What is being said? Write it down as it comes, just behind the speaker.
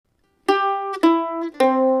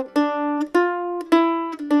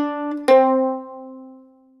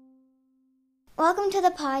Welcome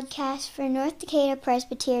to the podcast for North Decatur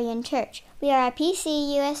Presbyterian Church. We are a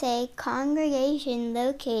PCUSA congregation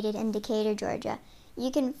located in Decatur, Georgia. You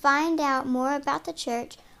can find out more about the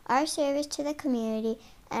church, our service to the community,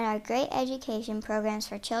 and our great education programs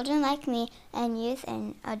for children like me and youth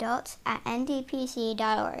and adults at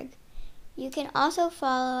ndpc.org. You can also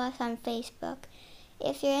follow us on Facebook.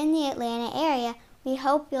 If you're in the Atlanta area, we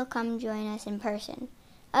hope you'll come join us in person.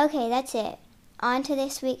 Okay, that's it. On to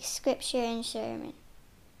this week's scripture and sermon.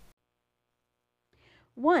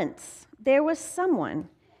 Once there was someone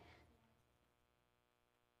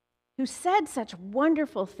who said such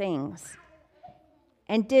wonderful things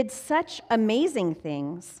and did such amazing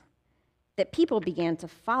things that people began to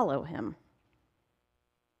follow him.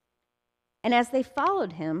 And as they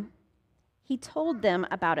followed him, he told them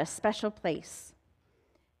about a special place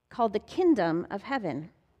called the Kingdom of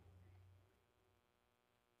Heaven.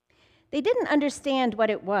 They didn't understand what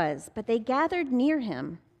it was, but they gathered near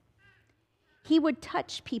him. He would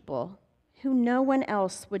touch people who no one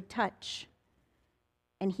else would touch,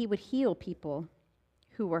 and he would heal people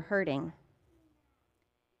who were hurting.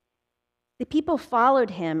 The people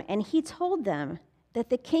followed him, and he told them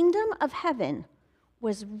that the kingdom of heaven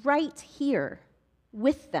was right here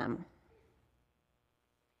with them.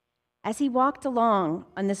 As he walked along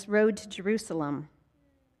on this road to Jerusalem,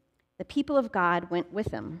 the people of God went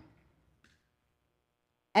with him.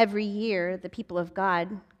 Every year, the people of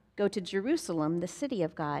God go to Jerusalem, the city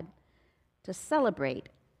of God, to celebrate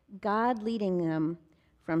God leading them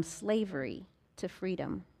from slavery to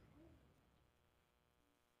freedom.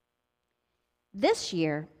 This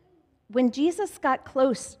year, when Jesus got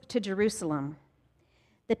close to Jerusalem,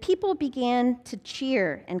 the people began to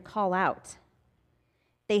cheer and call out.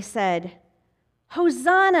 They said,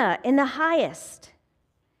 "Hosanna in the highest!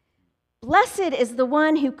 Blessed is the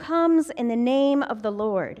one who comes in the name of the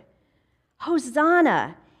Lord.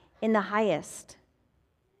 Hosanna in the highest."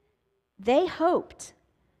 They hoped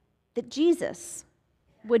that Jesus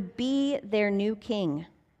would be their new king.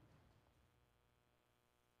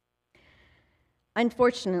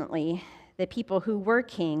 Unfortunately, the people who were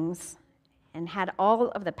kings and had all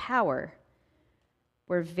of the power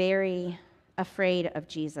were very afraid of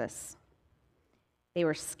Jesus. They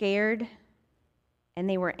were scared and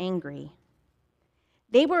they were angry.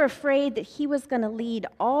 They were afraid that he was going to lead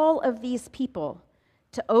all of these people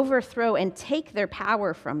to overthrow and take their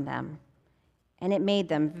power from them, and it made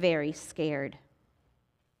them very scared.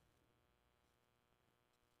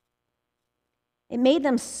 It made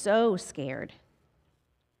them so scared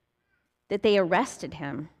that they arrested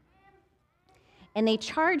him, and they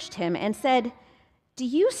charged him and said, "Do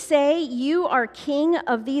you say you are king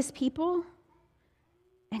of these people?"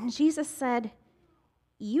 And Jesus said,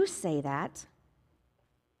 "You say that."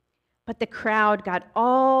 But the crowd got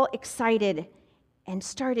all excited and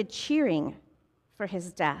started cheering for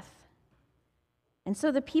his death. And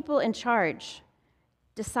so the people in charge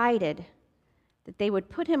decided that they would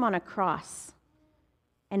put him on a cross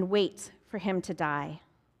and wait for him to die.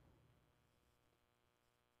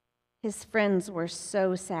 His friends were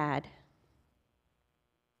so sad.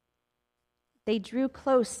 They drew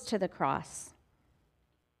close to the cross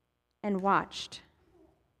and watched,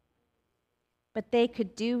 but they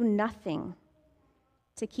could do nothing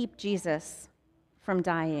to keep Jesus from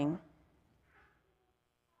dying.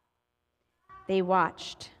 They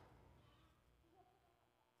watched.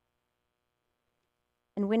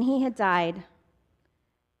 And when he had died,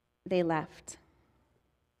 they left.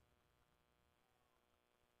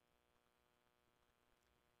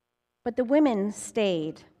 But the women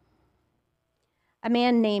stayed. A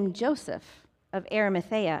man named Joseph of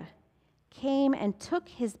Arimathea came and took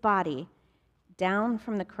his body down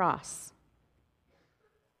from the cross.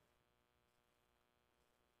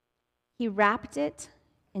 He wrapped it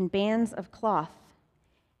in bands of cloth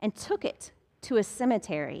and took it to a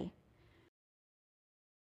cemetery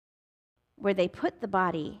where they put the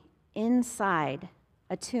body inside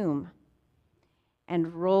a tomb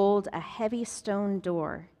and rolled a heavy stone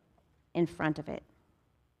door in front of it.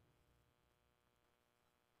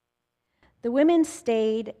 The women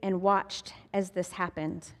stayed and watched as this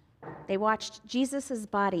happened. They watched Jesus'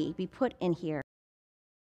 body be put in here.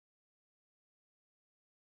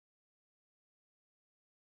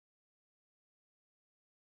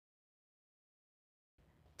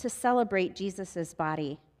 To celebrate Jesus'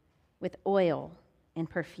 body with oil and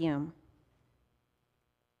perfume.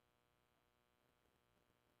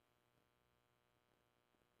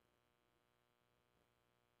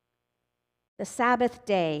 The Sabbath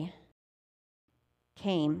day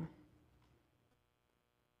came.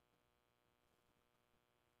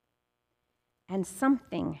 And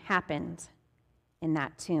something happened in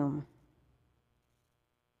that tomb.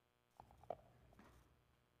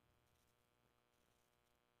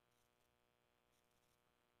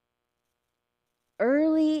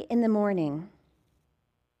 Early in the morning,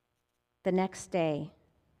 the next day,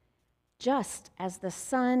 just as the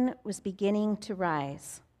sun was beginning to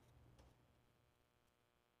rise,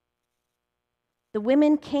 the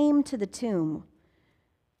women came to the tomb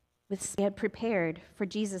with they had prepared for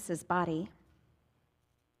Jesus' body.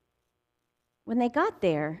 When they got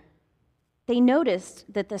there, they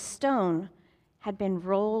noticed that the stone had been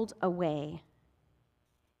rolled away,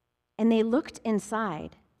 and they looked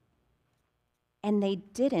inside, and they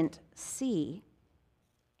didn't see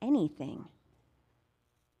anything.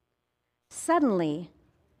 Suddenly,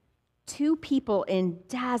 two people in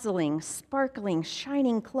dazzling, sparkling,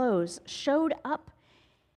 shining clothes showed up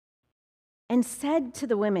and said to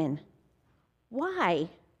the women, "Why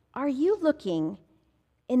are you looking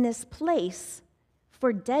in this place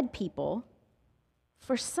for dead people,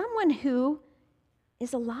 for someone who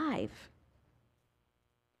is alive?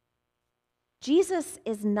 Jesus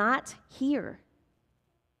is not here.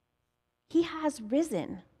 He has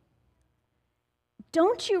risen.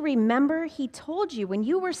 Don't you remember he told you when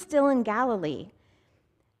you were still in Galilee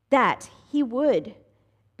that he would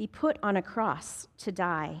be put on a cross to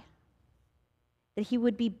die, that he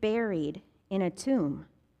would be buried in a tomb,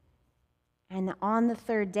 and on the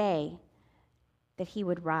third day that he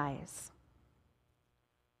would rise?"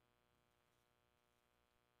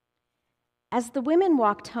 As the women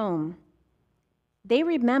walked home, they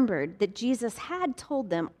remembered that Jesus had told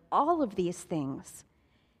them all of these things,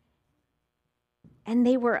 and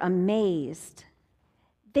they were amazed.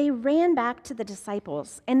 They ran back to the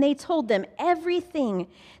disciples, and they told them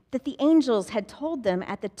everything that the angels had told them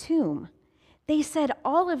at the tomb. They said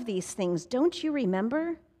all of these things, don't you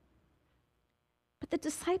remember? But the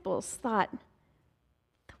disciples thought,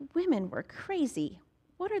 the women were crazy.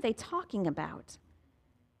 What are they talking about?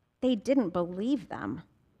 They didn't believe them.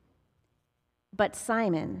 But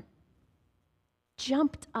Simon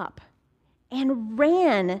jumped up and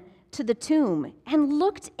ran to the tomb and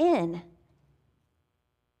looked in.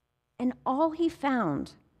 And all he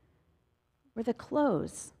found were the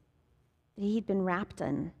clothes that he'd been wrapped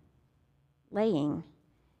in, laying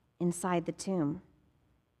inside the tomb.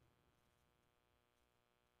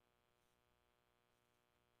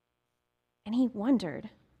 And he wondered,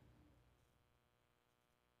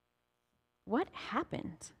 what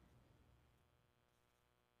happened?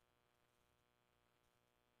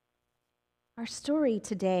 Our story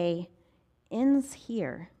today ends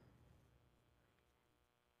here.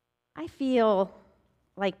 I feel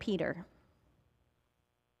like Peter.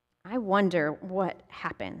 I wonder what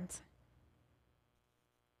happened.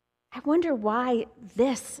 I wonder why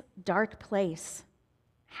this dark place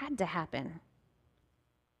had to happen.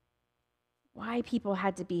 Why people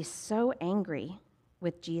had to be so angry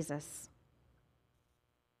with Jesus.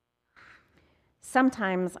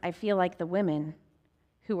 Sometimes I feel like the women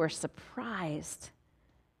who were surprised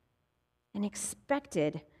and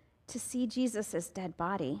expected to see Jesus' dead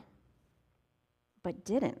body, but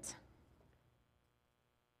didn't.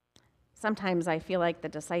 Sometimes I feel like the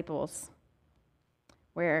disciples,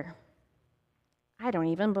 where I don't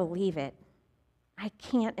even believe it. I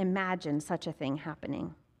can't imagine such a thing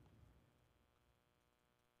happening.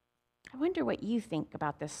 I wonder what you think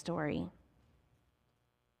about this story.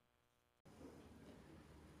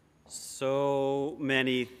 So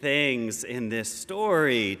many things in this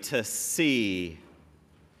story to see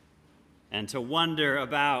and to wonder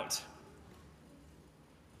about.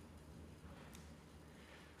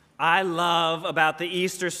 I love about the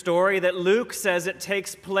Easter story that Luke says it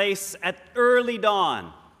takes place at early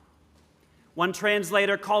dawn. One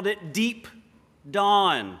translator called it deep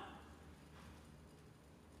dawn.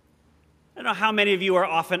 I don't know how many of you are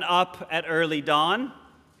often up at early dawn.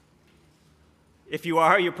 If you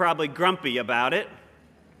are, you're probably grumpy about it,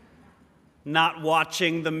 not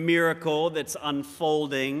watching the miracle that's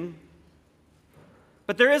unfolding.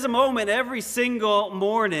 But there is a moment every single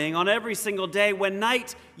morning, on every single day, when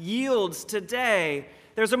night yields to day.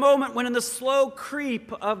 There's a moment when in the slow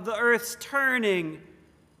creep of the earth's turning,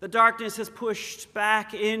 the darkness is pushed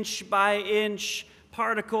back inch by inch,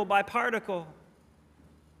 particle by particle.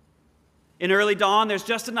 In early dawn, there's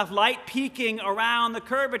just enough light peeking around the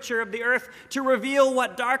curvature of the earth to reveal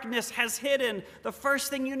what darkness has hidden. The first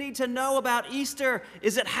thing you need to know about Easter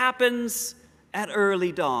is it happens at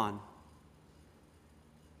early dawn.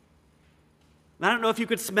 I don't know if you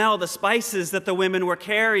could smell the spices that the women were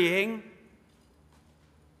carrying.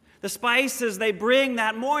 The spices they bring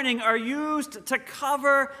that morning are used to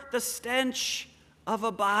cover the stench of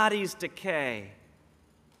a body's decay.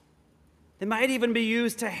 They might even be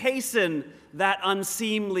used to hasten that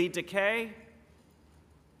unseemly decay.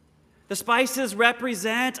 The spices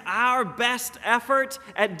represent our best effort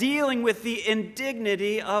at dealing with the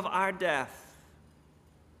indignity of our death.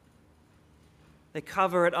 They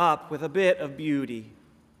cover it up with a bit of beauty.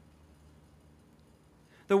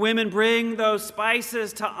 The women bring those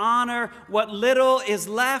spices to honor what little is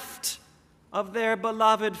left of their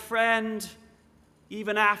beloved friend,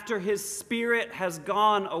 even after his spirit has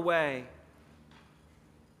gone away.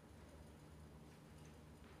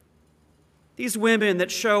 These women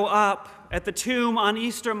that show up at the tomb on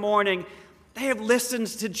Easter morning, they have listened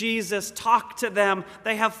to Jesus talk to them.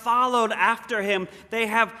 They have followed after him. They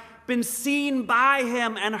have been seen by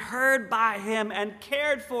him and heard by him and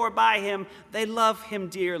cared for by him. They love him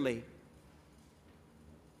dearly.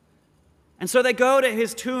 And so they go to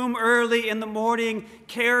his tomb early in the morning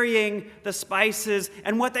carrying the spices.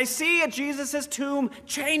 And what they see at Jesus' tomb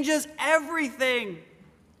changes everything.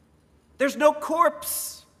 There's no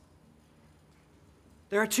corpse.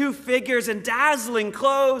 There are two figures in dazzling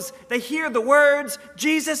clothes. They hear the words,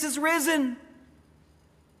 "Jesus is risen."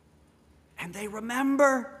 And they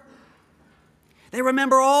remember. They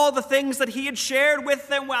remember all the things that he had shared with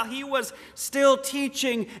them while he was still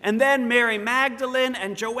teaching. And then Mary Magdalene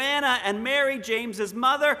and Joanna and Mary, James's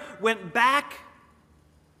mother, went back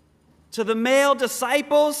to the male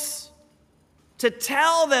disciples to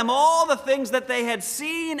tell them all the things that they had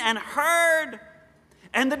seen and heard.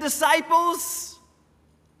 And the disciples,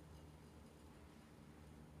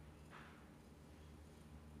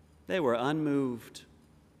 they were unmoved.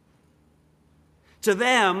 To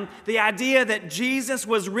them, the idea that Jesus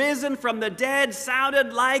was risen from the dead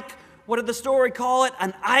sounded like, what did the story call it?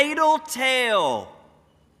 An idle tale.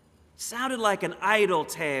 Sounded like an idle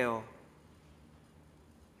tale.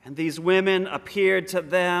 And these women appeared to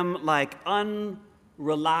them like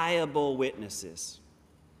unreliable witnesses.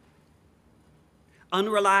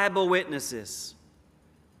 Unreliable witnesses,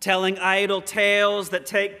 telling idle tales that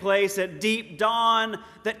take place at deep dawn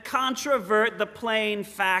that controvert the plain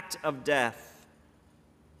fact of death.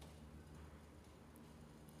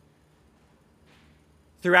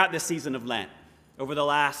 Throughout this season of Lent, over the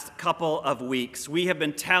last couple of weeks, we have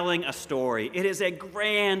been telling a story. It is a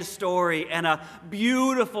grand story and a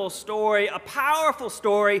beautiful story, a powerful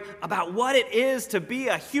story about what it is to be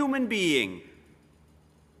a human being.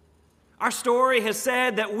 Our story has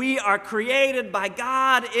said that we are created by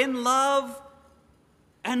God in love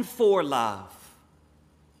and for love.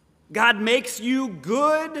 God makes you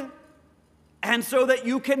good, and so that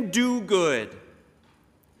you can do good.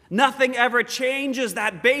 Nothing ever changes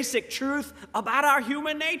that basic truth about our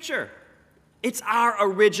human nature. It's our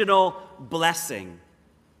original blessing.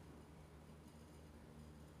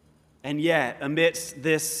 And yet, amidst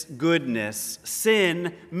this goodness,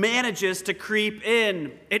 sin manages to creep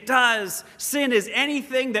in. It does. Sin is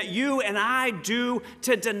anything that you and I do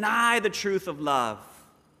to deny the truth of love.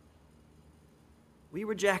 We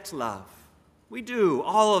reject love. We do.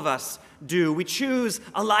 All of us do. We choose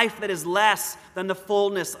a life that is less than the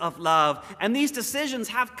fullness of love. And these decisions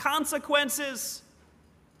have consequences.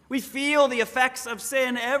 We feel the effects of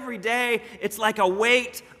sin every day. It's like a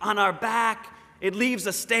weight on our back. It leaves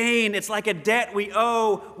a stain. It's like a debt we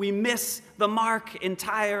owe. We miss the mark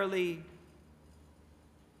entirely.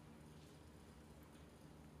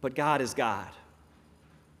 But God is God.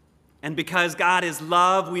 And because God is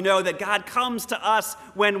love, we know that God comes to us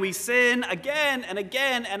when we sin again and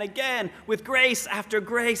again and again with grace after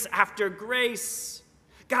grace after grace.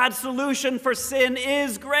 God's solution for sin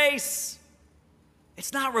is grace.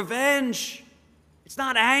 It's not revenge. It's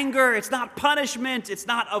not anger. It's not punishment. It's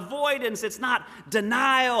not avoidance. It's not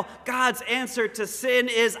denial. God's answer to sin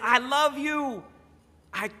is, I love you.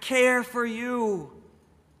 I care for you.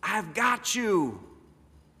 I've got you.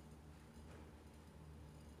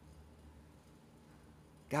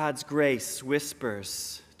 God's grace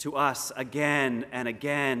whispers to us again and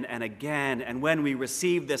again and again. And when we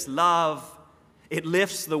receive this love, it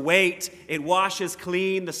lifts the weight, it washes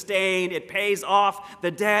clean the stain, it pays off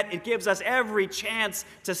the debt, it gives us every chance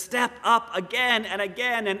to step up again and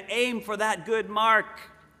again and aim for that good mark.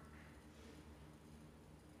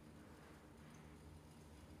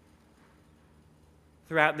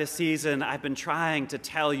 Throughout this season, I've been trying to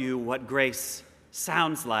tell you what grace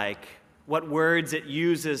sounds like, what words it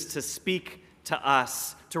uses to speak to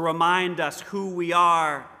us, to remind us who we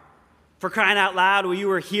are. For crying out loud, when you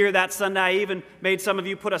were here that Sunday, I even made some of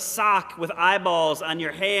you put a sock with eyeballs on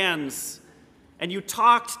your hands. And you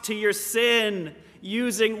talked to your sin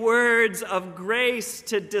using words of grace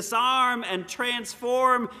to disarm and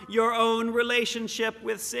transform your own relationship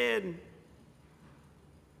with sin.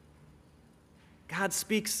 God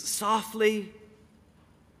speaks softly,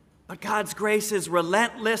 but God's grace is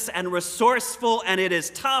relentless and resourceful, and it is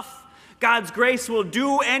tough. God's grace will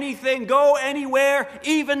do anything, go anywhere,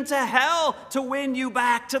 even to hell, to win you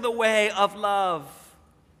back to the way of love.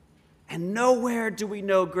 And nowhere do we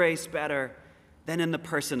know grace better than in the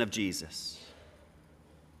person of Jesus.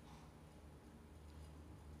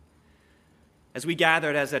 As we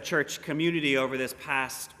gathered as a church community over this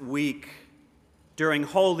past week, during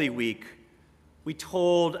Holy Week, we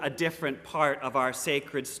told a different part of our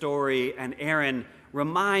sacred story, and Aaron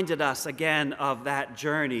reminded us again of that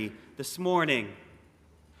journey this morning.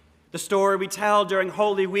 The story we tell during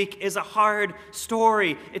Holy Week is a hard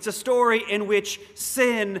story. It's a story in which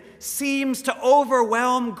sin seems to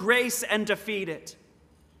overwhelm grace and defeat it.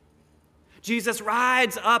 Jesus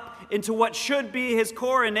rides up into what should be his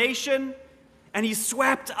coronation, and he's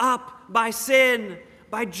swept up by sin,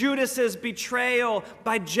 by Judas's betrayal,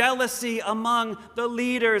 by jealousy among the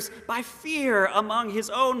leaders, by fear among his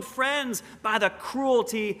own friends, by the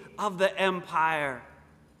cruelty of the empire.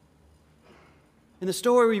 In the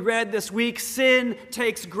story we read this week, sin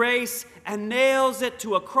takes grace and nails it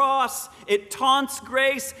to a cross. It taunts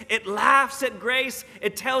grace. It laughs at grace.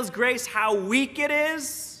 It tells grace how weak it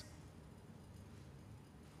is.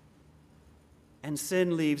 And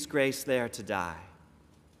sin leaves grace there to die.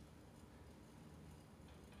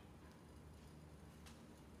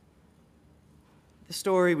 The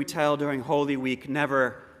story we tell during Holy Week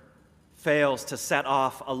never fails to set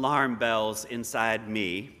off alarm bells inside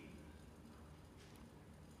me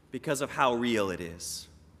because of how real it is.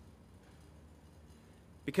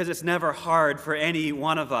 Because it's never hard for any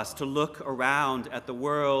one of us to look around at the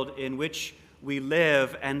world in which we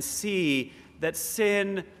live and see that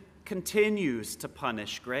sin continues to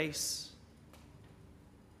punish grace.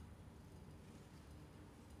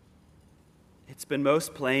 It's been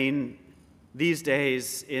most plain these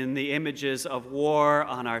days in the images of war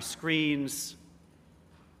on our screens,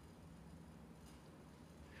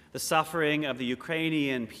 the suffering of the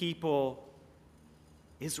Ukrainian people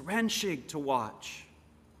is wrenching to watch.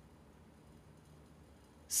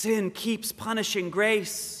 Sin keeps punishing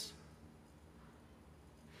grace.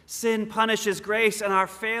 Sin punishes grace and our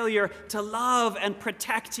failure to love and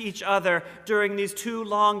protect each other during these 2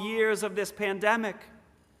 long years of this pandemic.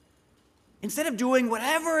 Instead of doing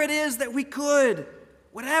whatever it is that we could,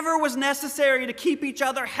 whatever was necessary to keep each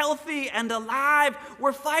other healthy and alive,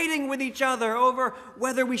 we're fighting with each other over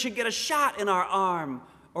whether we should get a shot in our arm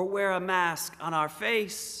or wear a mask on our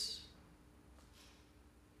face.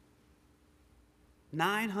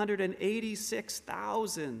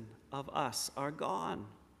 986,000 of us are gone.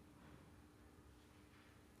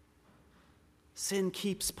 Sin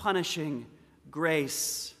keeps punishing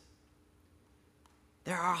grace.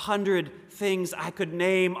 There are 100 things I could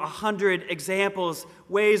name, 100 examples,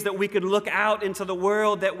 ways that we could look out into the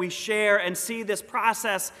world that we share and see this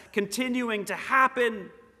process continuing to happen.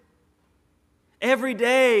 Every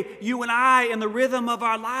day, you and I, in the rhythm of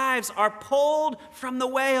our lives, are pulled from the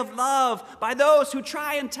way of love by those who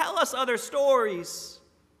try and tell us other stories.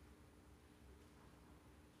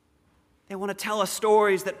 They want to tell us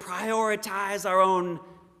stories that prioritize our own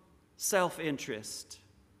self-interest,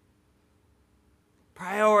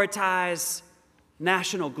 prioritize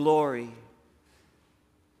national glory.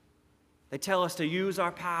 They tell us to use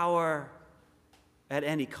our power at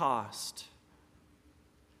any cost.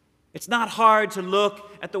 It's not hard to look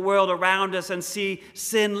at the world around us and see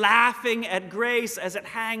sin laughing at grace as it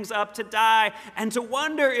hangs up to die, and to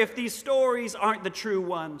wonder if these stories aren't the true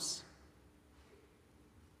ones.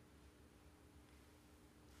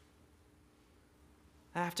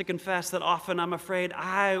 I have to confess that often I'm afraid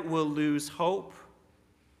I will lose hope,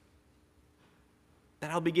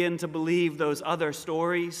 that I'll begin to believe those other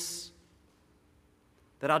stories,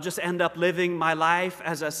 that I'll just end up living my life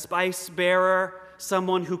as a spice bearer,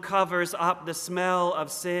 someone who covers up the smell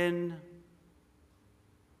of sin,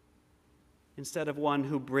 instead of one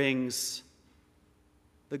who brings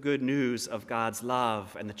the good news of God's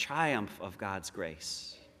love and the triumph of God's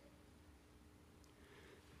grace.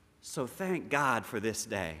 So thank God for this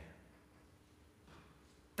day.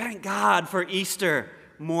 Thank God for Easter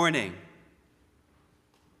morning.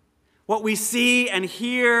 What we see and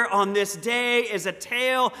hear on this day is a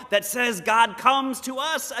tale that says God comes to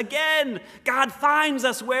us again. God finds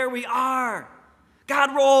us where we are.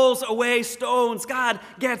 God rolls away stones. God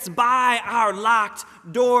gets by our locked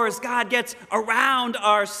doors. God gets around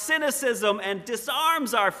our cynicism and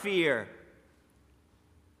disarms our fear.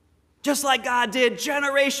 Just like God did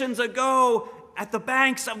generations ago at the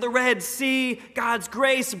banks of the Red Sea, God's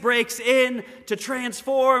grace breaks in to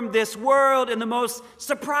transform this world in the most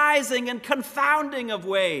surprising and confounding of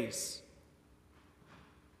ways.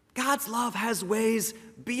 God's love has ways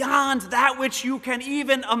beyond that which you can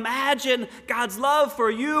even imagine. God's love for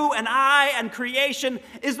you and I and creation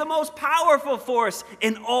is the most powerful force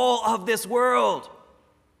in all of this world.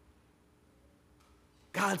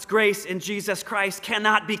 God's grace in Jesus Christ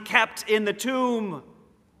cannot be kept in the tomb.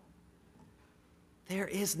 There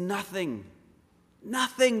is nothing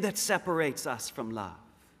that separates us from love.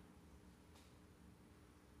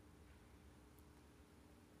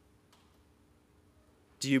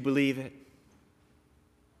 Do you believe it?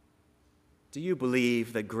 Do you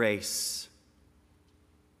believe that grace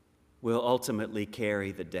will ultimately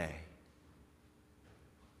carry the day?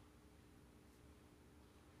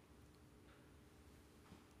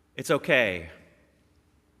 It's okay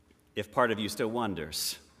if part of you still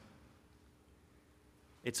wonders.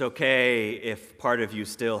 It's okay if part of you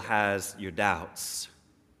still has your doubts.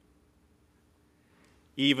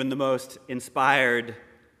 Even the most inspired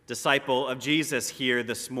disciple of Jesus here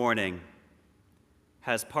this morning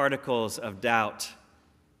has particles of doubt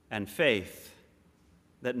and faith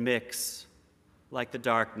that mix like the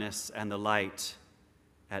darkness and the light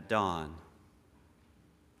at dawn.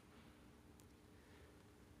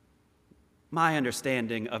 My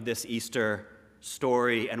understanding of this Easter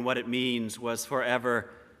story and what it means was forever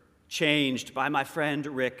changed by my friend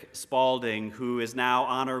Rick Spalding, who is now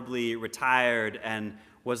honorably retired and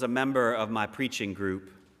was a member of my preaching group.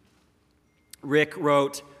 Rick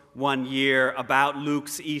wrote one year about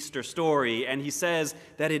Luke's Easter story, and he says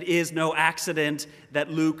that it is no accident that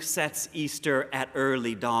Luke sets Easter at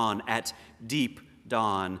early dawn, at deep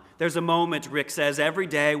dawn. There's a moment, Rick says, every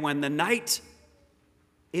day when the night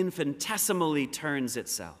infinitesimally turns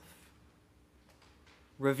itself,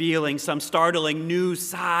 revealing some startling new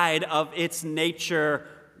side of its nature,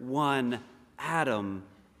 one atom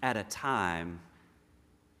at a time.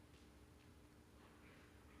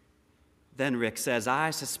 Then Rick says,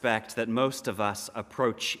 I suspect that most of us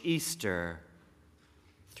approach Easter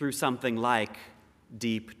through something like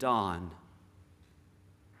deep dawn.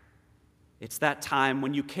 It's that time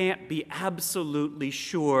when you can't be absolutely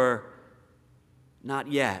sure,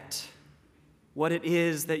 not yet, what it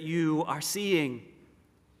is that you are seeing.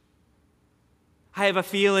 I have a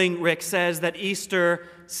feeling, Rick says, that Easter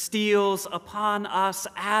steals upon us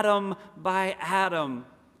atom by atom,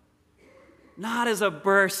 not as a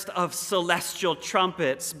burst of celestial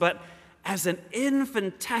trumpets, but as an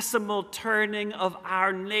infinitesimal turning of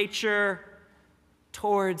our nature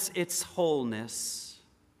towards its wholeness.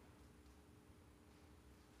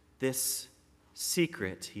 This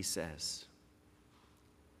secret, he says,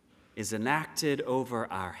 is enacted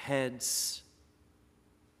over our heads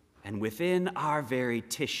and within our very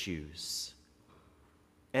tissues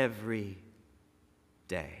every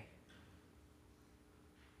day.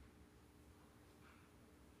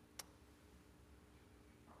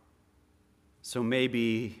 So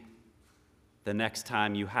maybe the next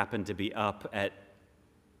time you happen to be up at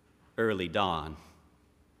early dawn,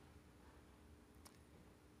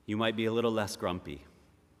 you might be a little less grumpy.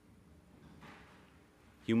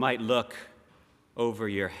 You might look over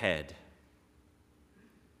your head,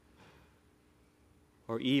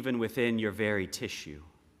 or even within your very tissue,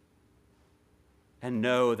 and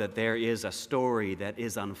know that there is a story that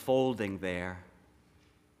is unfolding there.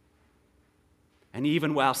 And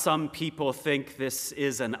even while some people think this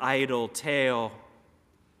is an idle tale,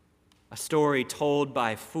 a story told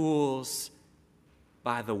by fools,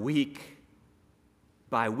 by the weak,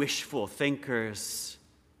 by wishful thinkers,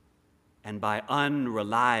 and by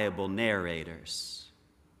unreliable narrators,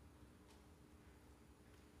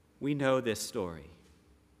 we know this story.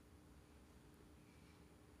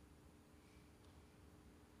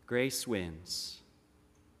 Grace wins.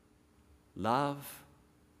 Love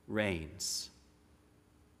reigns.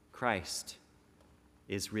 Christ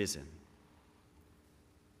is risen.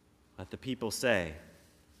 Let the people say,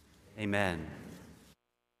 Amen.